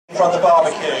From the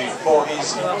barbecue for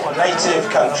his native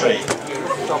country.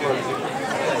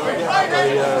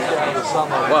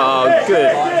 Wow,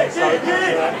 good.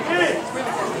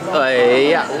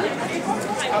 Yeah.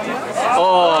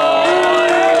 Oh.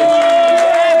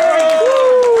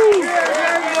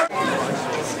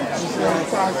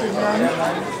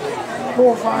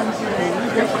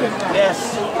 Yes.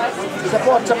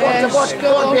 Support. Go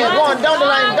on, Bear. Go on, down the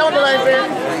line, Bear.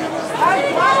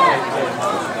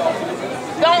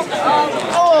 Down.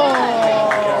 Oh.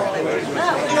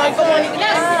 No, come on.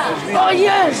 Yes. Oh,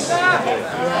 yes.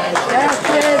 That's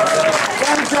it.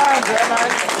 One time,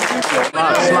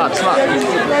 Smart.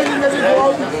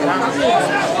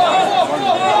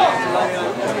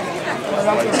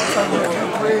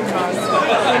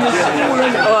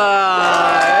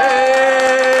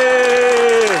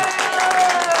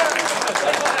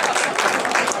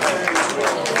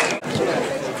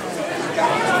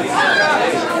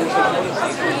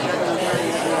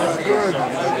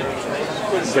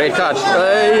 Great catch.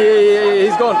 Hey,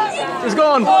 he's gone. He's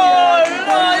gone. Oh,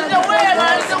 it's away,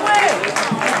 man. It's away.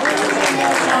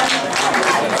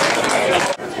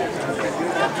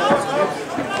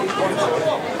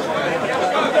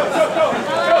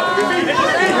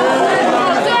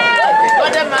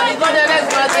 Got them, man. Got them,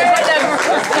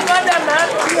 man.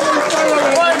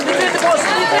 One, defeat the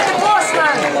post,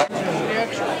 man.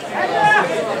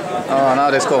 Oh, now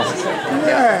they score.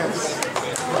 Yes.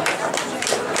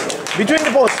 Between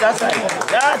the posts, that's right.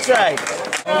 That's right.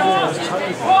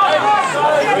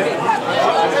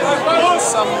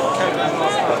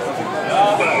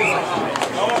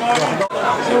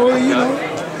 So, you know,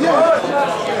 yeah.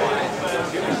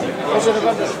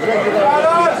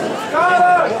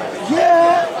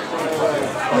 Yeah.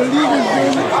 The league is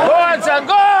doing it. Go on, son.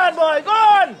 Go on, boy. Go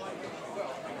on.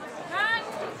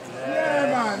 Yeah,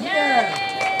 man.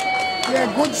 Yeah. Yeah,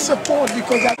 good support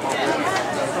because I...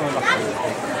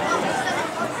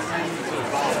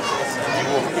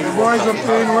 The boys are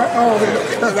playing well. Oh,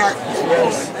 look at that.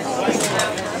 Yes.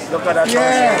 Look at that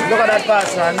pass. Look at that pass,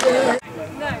 man. No,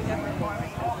 definitely.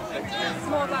 It's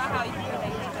more about how you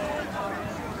relate to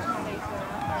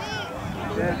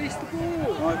the release the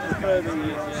ball. I prefer the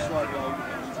slide roll.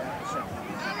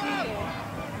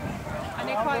 And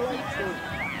they're quite beautiful.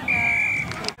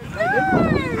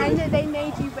 Yeah. And they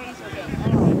made you raise your game.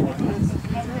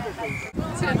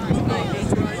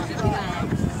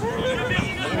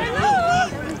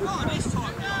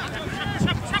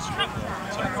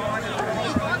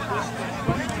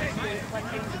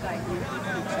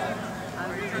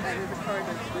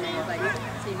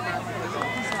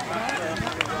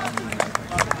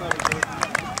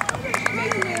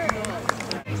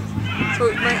 So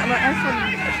my iPhone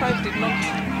 5 did not.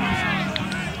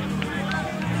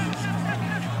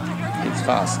 It's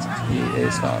fast. He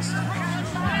is fast.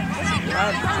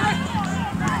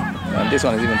 And this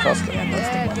one is even faster.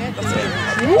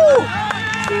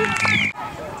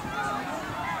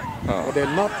 But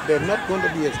they're not going to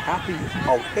be as happy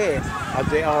out there as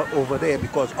they are over there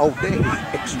because out there is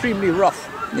extremely rough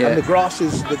and the grass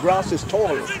is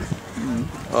tall.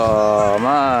 Oh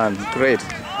man, great.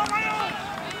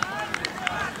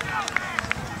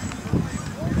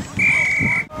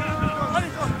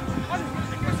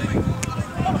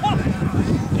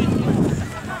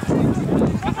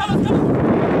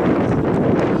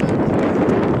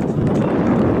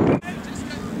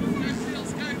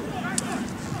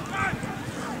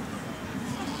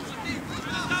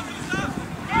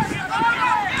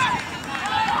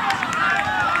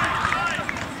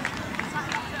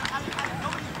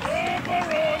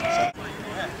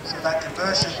 That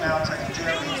conversion now taking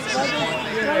Germany.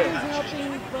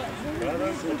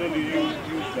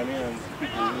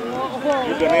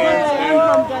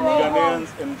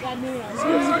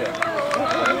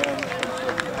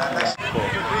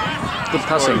 Good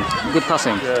passing. Good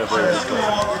passing.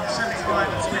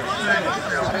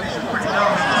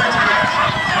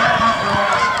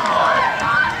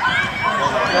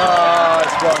 Oh,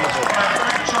 it's wonderful.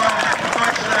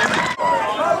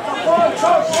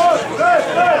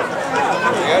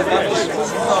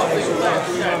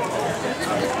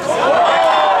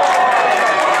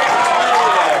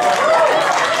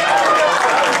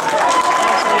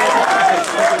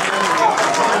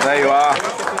 There you are.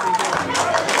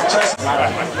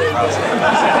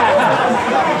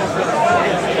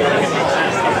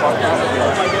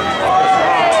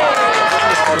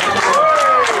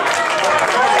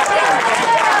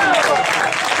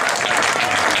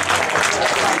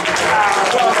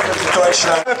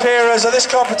 Deutschland. Appearers of this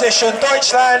competition,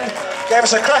 Deutschland gave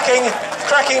us a cracking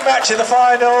match in the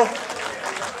final.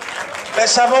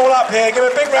 Let's have all up here, give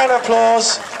a big round of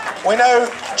applause. We know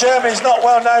Germany's not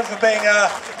well known for being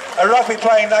a rugby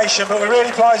playing nation, but we're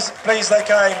really pleased they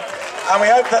came, and we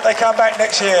hope that they come back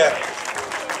next year.